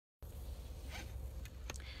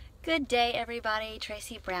Good day, everybody.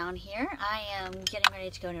 Tracy Brown here. I am getting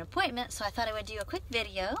ready to go to an appointment, so I thought I would do a quick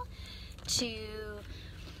video to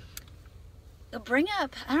bring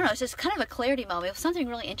up, I don't know, it's just kind of a clarity moment. It was something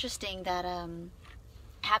really interesting that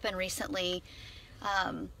happened recently.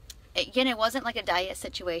 Again, it wasn't like a diet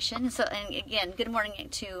situation. So, and again, good morning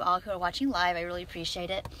to all who are watching live. I really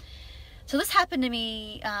appreciate it. So this happened to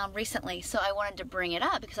me recently, so I wanted to bring it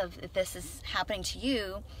up because if this is happening to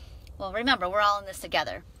you, well, remember, we're all in this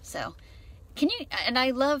together. So can you, and I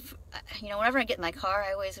love, whenever I get in my car,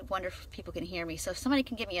 I always wonder if people can hear me. So if somebody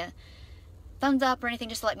can give me a thumbs up or anything,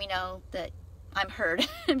 just to let me know that I'm heard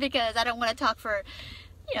because I don't want to talk for,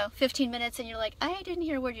 15 minutes and you're like, I didn't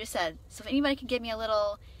hear a word you said. So if anybody can give me a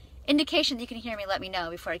little indication that you can hear me, let me know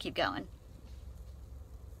before I keep going.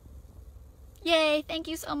 Yay, thank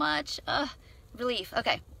you so much. Relief.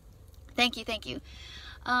 Okay. Thank you.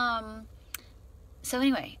 So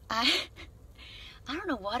anyway, I don't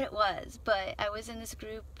know what it was, but I was in this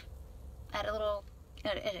group at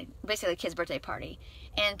basically a kid's birthday party,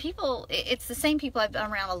 and people, it's the same people I've been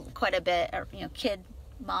around quite a bit, or, kid,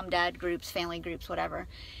 mom, dad groups, family groups, whatever.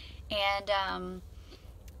 And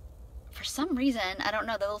for some reason, I don't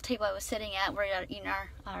know, the little table I was sitting at, we're eating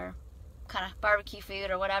our kind of barbecue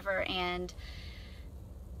food or whatever, and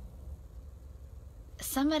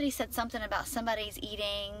somebody said something about somebody's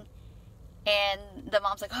eating. And the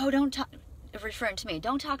mom's like, oh, don't talk, referring to me,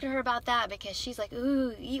 don't talk to her about that because she's like,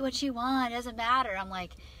 ooh, eat what you want, it doesn't matter. I'm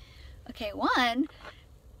like, okay,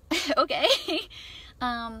 okay.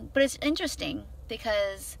 But it's interesting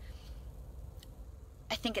because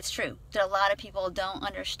I think it's true that a lot of people don't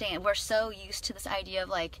understand. We're so used to this idea of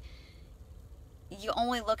like, you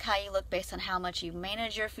only look how you look based on how much you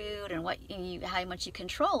manage your food and how much you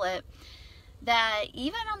control it, that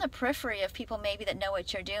even on the periphery of people maybe that know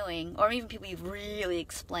what you're doing, or even people you've really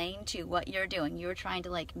explained to what you're doing, you're trying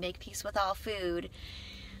to like make peace with all food,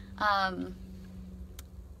 and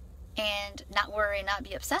not worry, not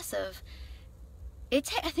be obsessive. I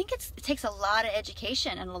think it takes a lot of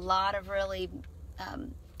education and a lot of really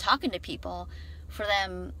talking to people for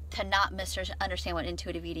them to not misunderstand what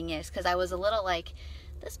intuitive eating is. Because I was a little like,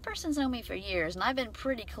 this person's known me for years, and I've been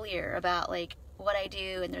pretty clear about like what I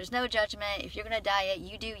do, and there's no judgment. If you're gonna diet,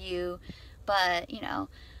 you do you, but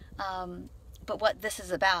but what this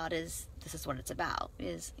is about is, this is what it's about,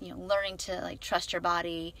 is learning to like trust your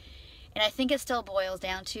body. And I think it still boils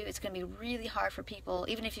down to, it's gonna be really hard for people,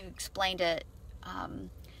 even if you've explained it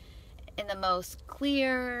in the most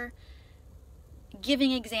clear,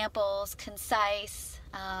 giving examples, concise,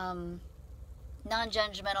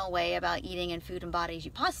 non-judgmental way about eating and food and bodies you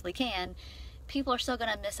possibly can. People are still going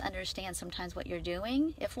to misunderstand sometimes what you're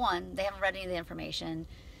doing if, one, they haven't read any of the information,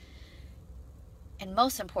 and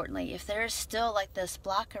most importantly, if there's still like this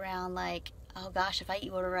block around like, oh gosh, if I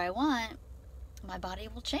eat whatever I want, my body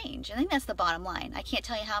will change. I think that's the bottom line. I can't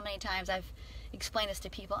tell you how many times I've explained this to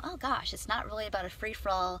people. Oh gosh, it's not really about a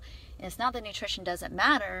free-for-all, and it's not that nutrition doesn't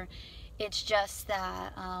matter. It's just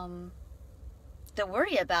that the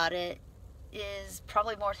worry about it is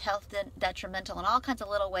probably more health detrimental in all kinds of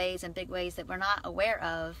little ways and big ways that we're not aware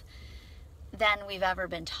of than we've ever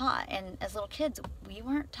been taught. And as little kids, we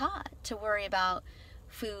weren't taught to worry about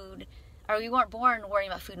food, or we weren't born worrying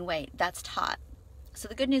about food and weight. That's taught. So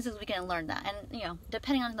the good news is we can learn that. And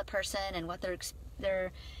depending on the person and what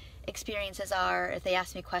their experiences are, if they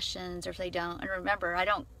ask me questions or if they don't. And remember, I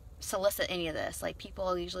don't solicit any of this. Like,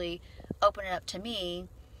 people usually open it up to me,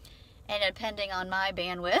 and depending on my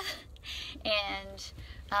bandwidth and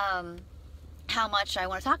how much I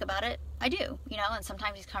want to talk about it, I do, and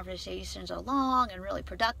sometimes these conversations are long and really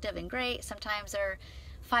productive and great. Sometimes they're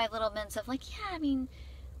 5 little minutes of like, yeah,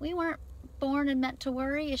 we weren't born and meant to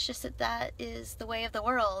worry. It's just that is the way of the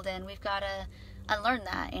world, and we've got to unlearn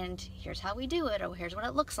that, and here's how we do it, or here's what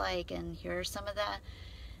it looks like, and here's some of the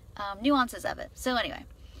nuances of it. So anyway,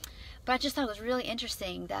 but I just thought it was really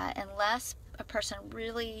interesting that unless a person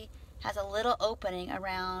really has a little opening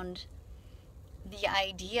around the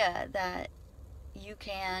idea that you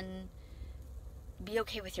can be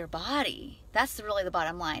okay with your body, that's really the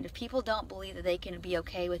bottom line. If people don't believe that they can be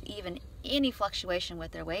okay with even any fluctuation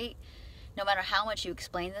with their weight, no matter how much you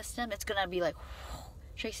explain this to them, it's gonna be like,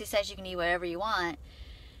 Tracy says you can eat whatever you want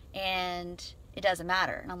and it doesn't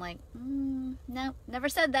matter. And I'm like, no, never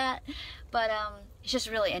said that. But it's just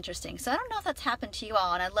really interesting. So I don't know if that's happened to you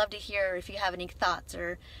all, and I'd love to hear if you have any thoughts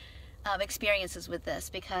or experiences with this,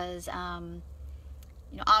 because honestly,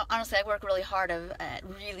 I work really hard at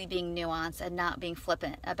really being nuanced and not being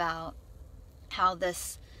flippant about how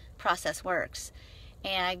this process works.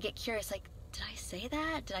 And I get curious, like, did I say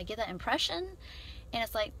that? Did I get that impression? And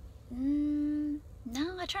it's like,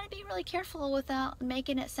 no, I try to be really careful without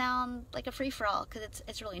making it sound like a free-for-all, because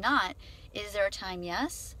it's really not. Is there a time?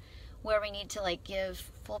 Yes. Where we need to like give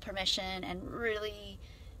full permission and really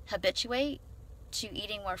habituate to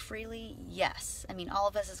eating more freely? Yes. I mean, all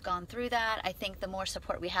of us has gone through that. I think the more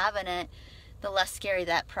support we have in it, the less scary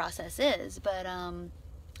that process is. But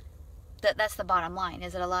that's the bottom line,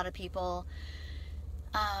 is that a lot of people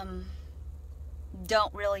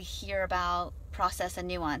don't really hear about process and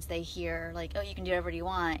nuance. They hear like, oh, you can do whatever you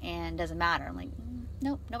want and it doesn't matter. I'm like,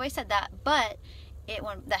 nope, nobody said that. But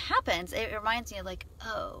when that happens, it reminds me of like,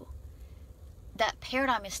 oh, that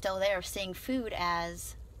paradigm is still there of seeing food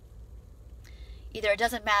as either it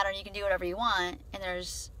doesn't matter and you can do whatever you want and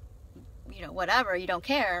there's, whatever, you don't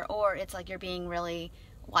care, or it's like you're being really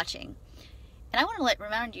watching. And I want to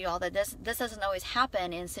remind you all that this doesn't always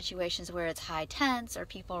happen in situations where it's high tense or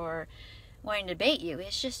people are wanting to debate you.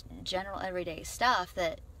 It's just general everyday stuff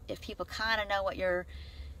that if people kind of know what you're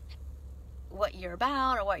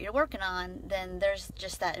about or what you're working on, then there's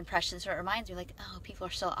just that impression. So it reminds me like, oh, people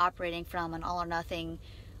are still operating from an all or nothing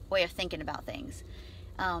way of thinking about things.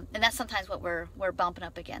 And that's sometimes what we're bumping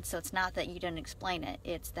up against. So it's not that you didn't explain it.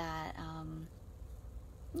 It's that,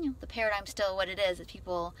 the paradigm's still what it is, that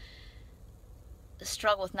people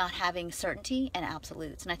struggle with not having certainty and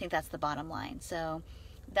absolutes. And I think that's the bottom line. So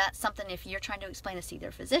that's something, if you're trying to explain this to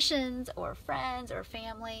either physicians or friends or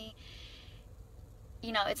family,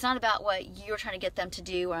 it's not about what you're trying to get them to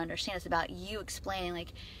do or understand. It's about you explaining,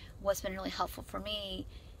 like, what's been really helpful for me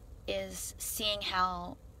is seeing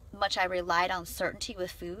how much I relied on certainty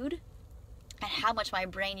with food and how much my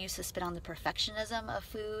brain used to spin on the perfectionism of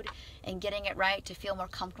food and getting it right to feel more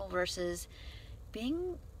comfortable versus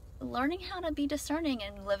learning how to be discerning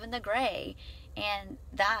and live in the gray. And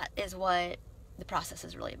that is what the process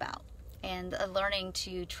is really about. And learning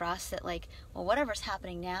to trust that, like, well, whatever's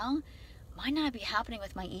happening now might not be happening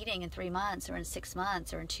with my eating in 3 months or in 6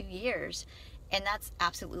 months or in 2 years. And that's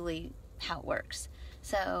absolutely how it works.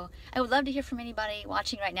 So I would love to hear from anybody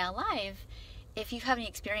watching right now live if you have any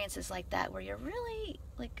experiences like that where you're really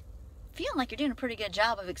like feeling like you're doing a pretty good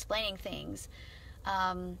job of explaining things,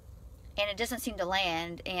 and it doesn't seem to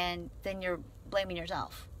land, and then you're blaming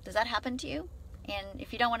yourself. Does that happen to you? And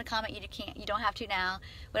if you don't want to comment, you don't have to now,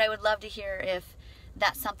 but I would love to hear if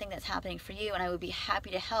that's something that's happening for you, and I would be happy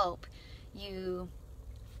to help you,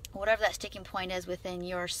 whatever that sticking point is within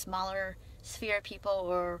your smaller sphere of people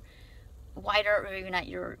or wider, or even at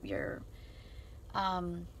your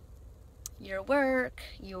work,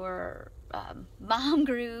 your mom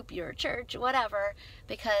group, your church, whatever,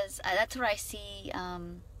 because that's where I see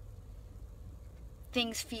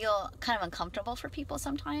things feel kind of uncomfortable for people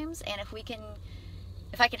sometimes. And if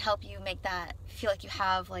I can help you make that feel like you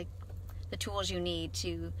have like the tools you need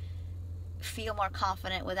to feel more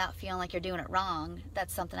confident without feeling like you're doing it wrong,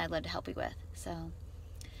 that's something I'd love to help you with. So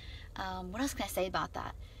what else can I say about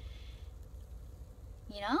that?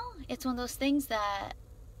 It's one of those things that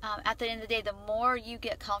at the end of the day, the more you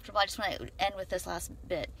get comfortable, I just want to end with this last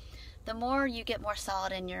bit, the more you get more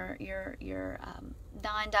solid in your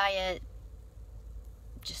non-diet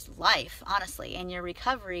just life, honestly, and your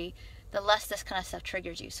recovery, the less this kind of stuff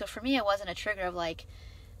triggers you. So for me, it wasn't a trigger of like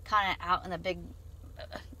kind of out in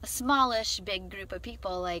a smallish big group of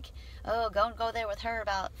people, like, oh, go there with her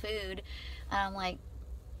about food. And I'm like,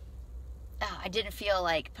 I didn't feel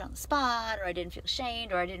like put on the spot, or I didn't feel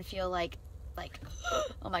ashamed, or I didn't feel like,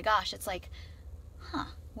 oh my gosh, it's like,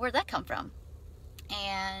 where'd that come from?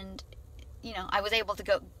 And, I was able to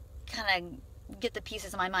go kind of get the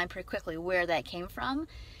pieces in my mind pretty quickly where that came from.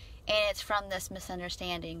 And it's from this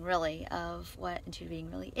misunderstanding, really, of what intuitive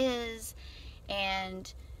eating really is.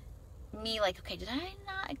 And me like, okay, did I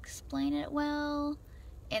not explain it well?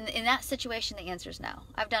 And in that situation, the answer is no.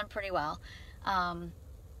 I've done pretty well.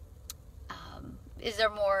 Is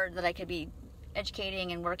there more that I could be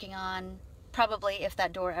educating and working on? Probably, if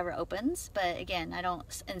that door ever opens. But again, I don't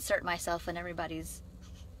insert myself in everybody's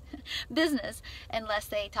business unless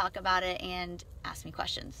they talk about it and ask me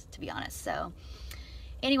questions, to be honest. So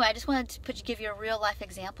anyway, I just wanted to give you a real life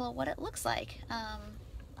example of what it looks like.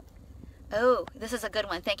 Oh, this is a good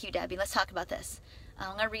one. Thank you, Debbie. Let's talk about this.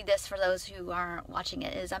 I'm going to read this for those who aren't watching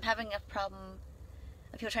it. I'm having a problem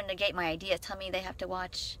of people trying to negate my idea, tell me they have to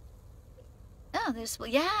watch. Oh,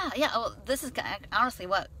 yeah. Oh, this is honestly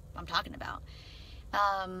what I'm talking about.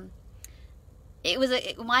 It was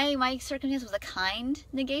my circumstance was a kind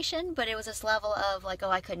negation, but it was this level of like, oh,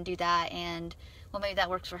 I couldn't do that, and well, maybe that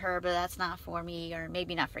works for her, but that's not for me, or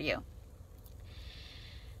maybe not for you.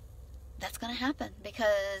 That's going to happen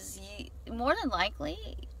because more than likely,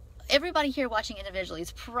 everybody here watching individually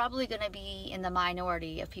is probably going to be in the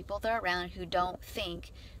minority of people that are around who don't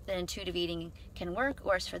think that intuitive eating can work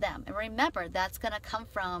or is for them. And remember, that's going to come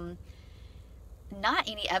from not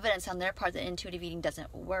any evidence on their part that intuitive eating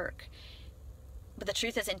doesn't work. But the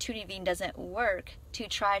truth is, intuitive eating doesn't work to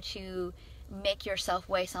try to make yourself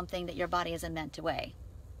weigh something that your body isn't meant to weigh.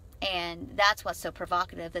 And that's what's so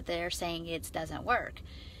provocative, that they're saying it doesn't work.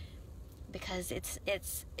 Because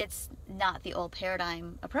it's not the old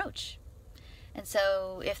paradigm approach. And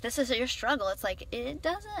so if this is your struggle, it's like, it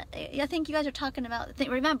doesn't, I think you guys are talking about,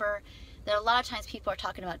 remember, that a lot of times people are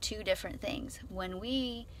talking about two different things. When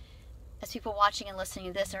we, as people watching and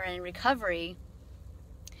listening to this, are in recovery,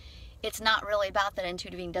 it's not really about that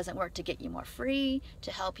intuitive eating doesn't work to get you more free,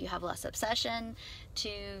 to help you have less obsession,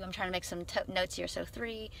 I'm trying to make some notes here, so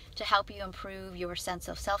 3, to help you improve your sense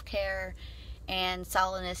of self-care and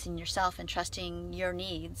solidness in yourself and trusting your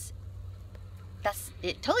needs.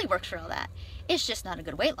 It totally works for all that. It's just not a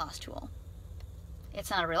good weight loss tool. It's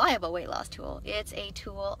not a reliable weight loss tool. It's a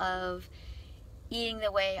tool of eating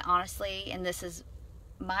the way, honestly, and this is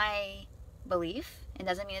my belief, and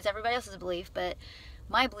doesn't mean it's everybody else's belief, but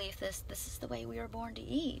my belief is this is the way we were born to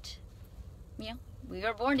eat. We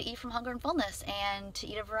were born to eat from hunger and fullness, and to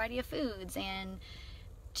eat a variety of foods, and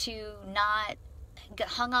to not get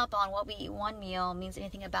hung up on what we eat one meal means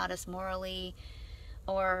anything about us morally,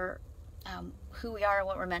 or who we are,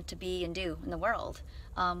 what we're meant to be and do in the world,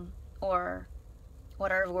 or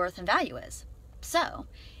what our worth and value is. So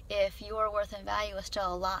if your worth and value is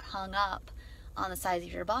still a lot hung up on the size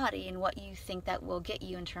of your body and what you think that will get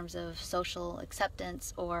you in terms of social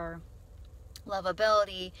acceptance or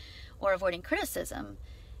lovability or avoiding criticism,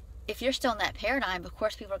 if you're still in that paradigm, of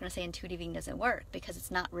course people are going to say intuitive eating doesn't work, because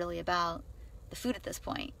it's not really about the food at this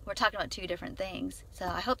point. We're talking about two different things. So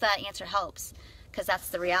I hope that answer helps, because that's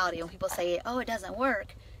the reality. When people say, oh, it doesn't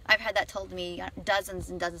work, I've had that told to me dozens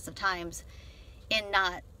and dozens of times, in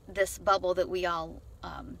not this bubble that we all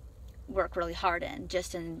work really hard in,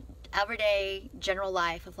 just in everyday general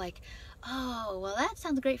life of like, oh, well, that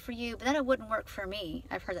sounds great for you, but that wouldn't work for me.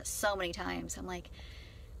 I've heard that so many times. I'm like,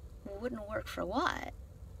 wouldn't work for what?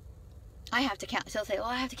 I have to count. So they'll say, oh,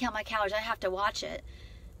 I have to count my calories, I have to watch it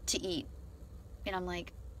to eat. And I'm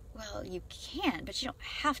like, well, you can, but you don't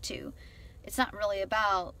have to. It's not really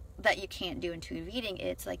about that you can't do intuitive eating.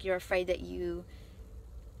 It's like you're afraid that you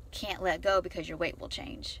can't let go because your weight will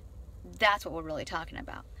change. That's what we're really talking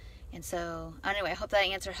about. And so, anyway, I hope that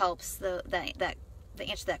answer helps, the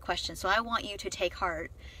answer to that question. So I want you to take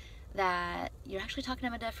heart that you're actually talking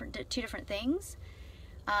about two different things.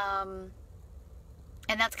 And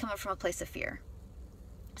that's coming from a place of fear.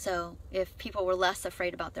 So if people were less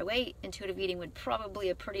afraid about their weight, intuitive eating would probably be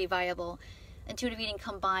a pretty viable, intuitive eating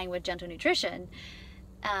combined with gentle nutrition,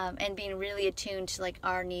 and being really attuned to like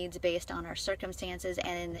our needs based on our circumstances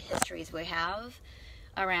and in the histories we have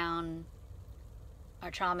around our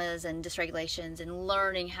traumas and dysregulations, and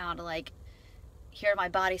learning how to like, here are my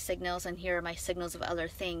body signals and here are my signals of other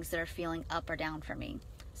things that are feeling up or down for me.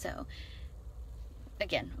 So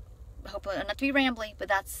again, hopefully not to be rambly, but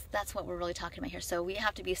that's what we're really talking about here. So we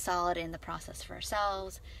have to be solid in the process for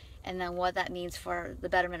ourselves, and then what that means for the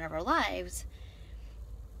betterment of our lives.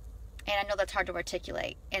 And I know that's hard to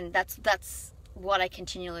articulate, and that's what I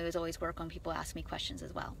continually always work on. People ask me questions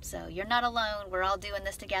as well. So you're not alone. We're all doing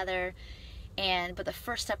this together. But the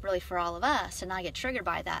first step really for all of us to not get triggered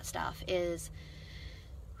by that stuff is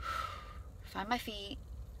find my feet.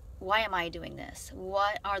 Why am I doing this?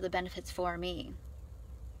 What are the benefits for me?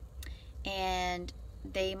 And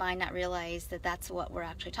they might not realize that that's what we're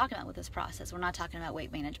actually talking about with this process. We're not talking about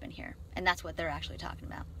weight management here, and that's what they're actually talking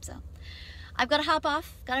about. So I've got to hop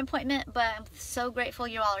off, got an appointment, but I'm so grateful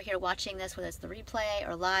you all are here watching this, whether it's the replay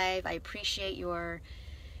or live. I appreciate your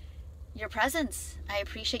presence. I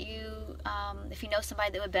appreciate you, if you know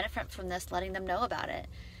somebody that would benefit from this, letting them know about it.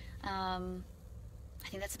 I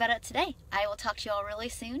think that's about it today. I will talk to you all really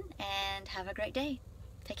soon, and have a great day.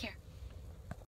 Take care.